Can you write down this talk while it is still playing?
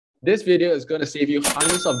This video is going to save you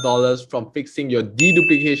hundreds of dollars from fixing your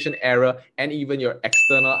deduplication error and even your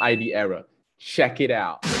external ID error. Check it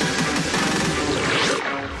out.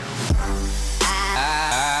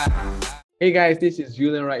 Hey guys, this is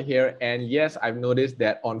Julian right here, and yes, I've noticed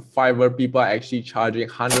that on Fiverr, people are actually charging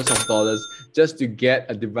hundreds of dollars just to get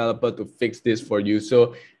a developer to fix this for you.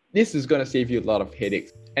 So this is going to save you a lot of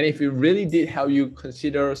headaches. And if it really did help you,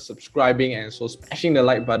 consider subscribing and so smashing the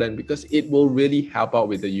like button, because it will really help out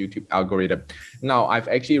with the YouTube algorithm. Now, I've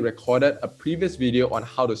actually recorded a previous video on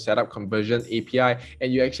how to set up conversion API,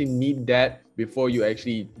 and you actually need that before you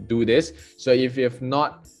actually do this. So if you have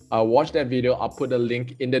not watch that video, I'll put a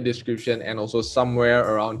link in the description and also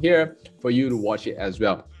somewhere around here for you to watch it as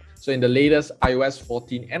well. So in the latest iOS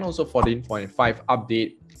 14 and also 14.5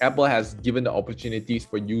 update, Apple has given the opportunities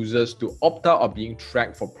for users to opt out of being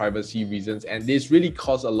tracked for privacy reasons, and this really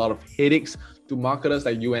caused a lot of headaches to marketers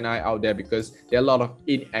like you and I out there, because there are a lot of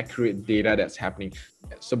inaccurate data that's happening.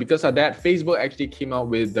 So because of that, Facebook actually came out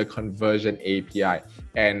with the conversion API,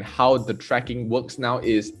 and how the tracking works now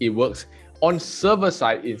is it works on server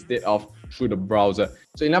side instead of through the browser.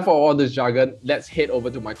 So enough of all this jargon, let's head over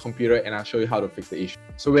to my computer and I'll show you how to fix the issue.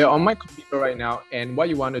 So we're on my computer right now, and what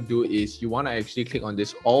you want to do is you want to actually click on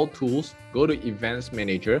this all tools, go to events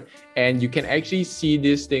manager, and you can actually see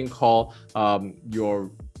this thing called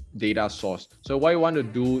your data source. So what you want to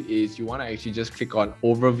do is you want to actually just click on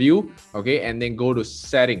overview, okay, and then go to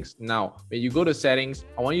settings. Now when you go to settings,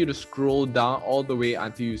 I want you to scroll down all the way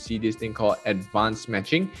until you see this thing called advanced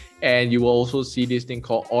matching, and you will also see this thing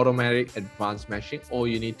called automatic advanced matching. All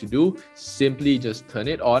you need to do, simply just turn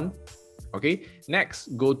it on. Okay,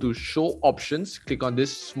 next go to show options, click on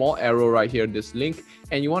this small arrow right here, this link,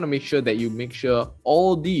 and you want to make sure that you make sure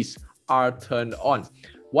all these are turned on.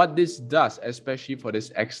 What this does, especially for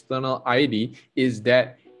this external ID, is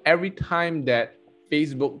that every time that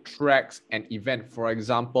Facebook tracks an event, for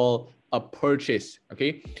example, a purchase,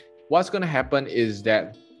 okay, what's going to happen is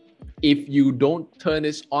that if you don't turn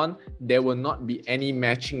this on, there will not be any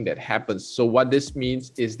matching that happens. So what this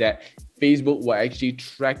means is that Facebook will actually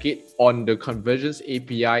track it on the conversions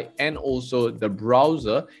API and also the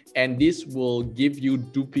browser, and this will give you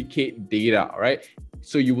duplicate data, right?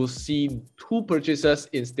 So you will see two purchases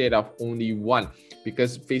instead of only one,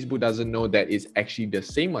 because Facebook doesn't know that it's actually the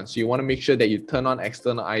same one. So you want to make sure that you turn on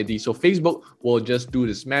external ID. So Facebook will just do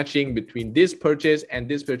this matching between this purchase and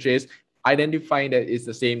this purchase, identifying that it's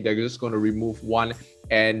the same. They're just going to remove one,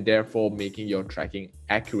 and therefore making your tracking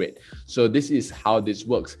accurate. So this is how this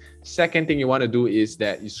works. Second thing you want to do is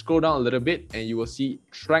that you scroll down a little bit and you will see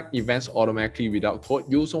track events automatically without code.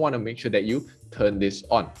 You also want to make sure that you turn this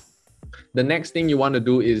on. The next thing you want to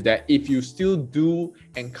do is that if you still do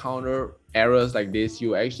encounter errors like this,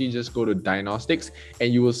 you actually just go to diagnostics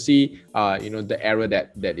and you will see the error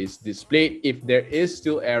that is displayed. If there is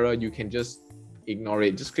still error, you can just ignore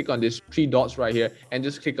it. Just click on these three dots right here and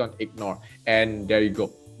just click on ignore, and there you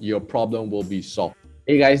go, your problem will be solved.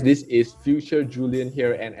 Hey guys, this is future Julian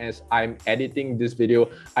here, and as I'm editing this video,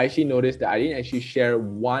 I actually noticed that I didn't actually share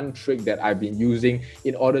one trick that I've been using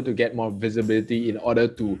in order to get more visibility, in order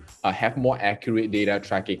to have more accurate data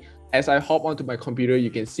tracking. As I hop onto my computer, you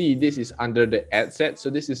can see this is under the ad set. So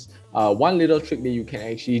this is one little trick that you can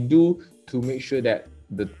actually do to make sure that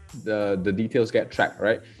the details get tracked,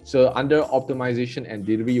 right? So under optimization and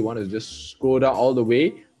delivery, you want to just scroll down all the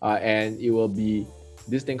way and it will be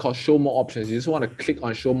this thing called show more options. You just want to click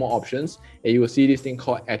on show more options and you will see this thing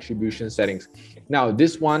called attribution settings. Now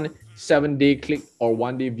this one, 7-day click or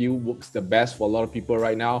 1-day view works the best for a lot of people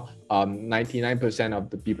right now. 99% of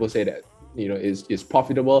the people say that is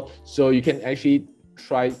profitable. So you can actually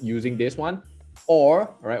try using this one. Or,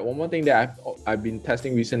 all right, one more thing that I've been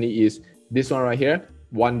testing recently is this one right here,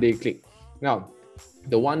 1-day click. Now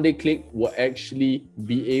the 1-day click will actually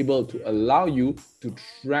be able to allow you to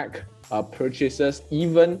track purchases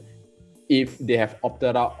even if they have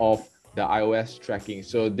opted out of the iOS tracking.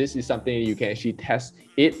 So this is something you can actually test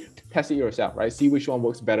it yourself, right? See which one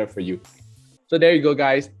works better for you. So there you go,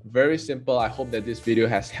 guys. Very simple. I hope that this video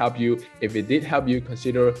has helped you. If it did help you,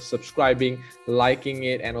 consider subscribing, liking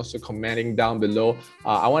it, and also commenting down below.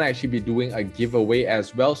 I want to actually be doing a giveaway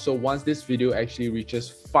as well. So once this video actually reaches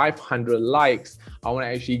 500 likes, I want to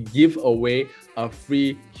actually give away a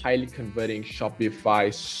free Highly Converting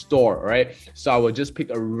Shopify Store, right? So I will just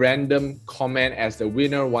pick a random comment as the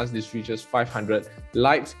winner once this reaches 500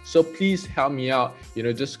 likes. So please help me out.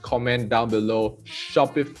 Just comment down below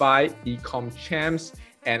Shopify Ecom Champs,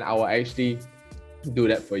 and I will actually do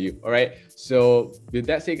that for you. All right. So with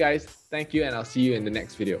that said, guys, thank you, and I'll see you in the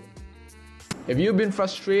next video. If you've been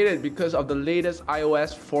frustrated because of the latest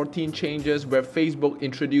iOS 14 changes where Facebook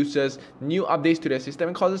introduces new updates to their system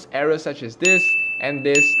and causes errors such as this and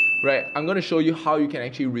this, right? I'm going to show you how you can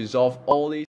actually resolve all these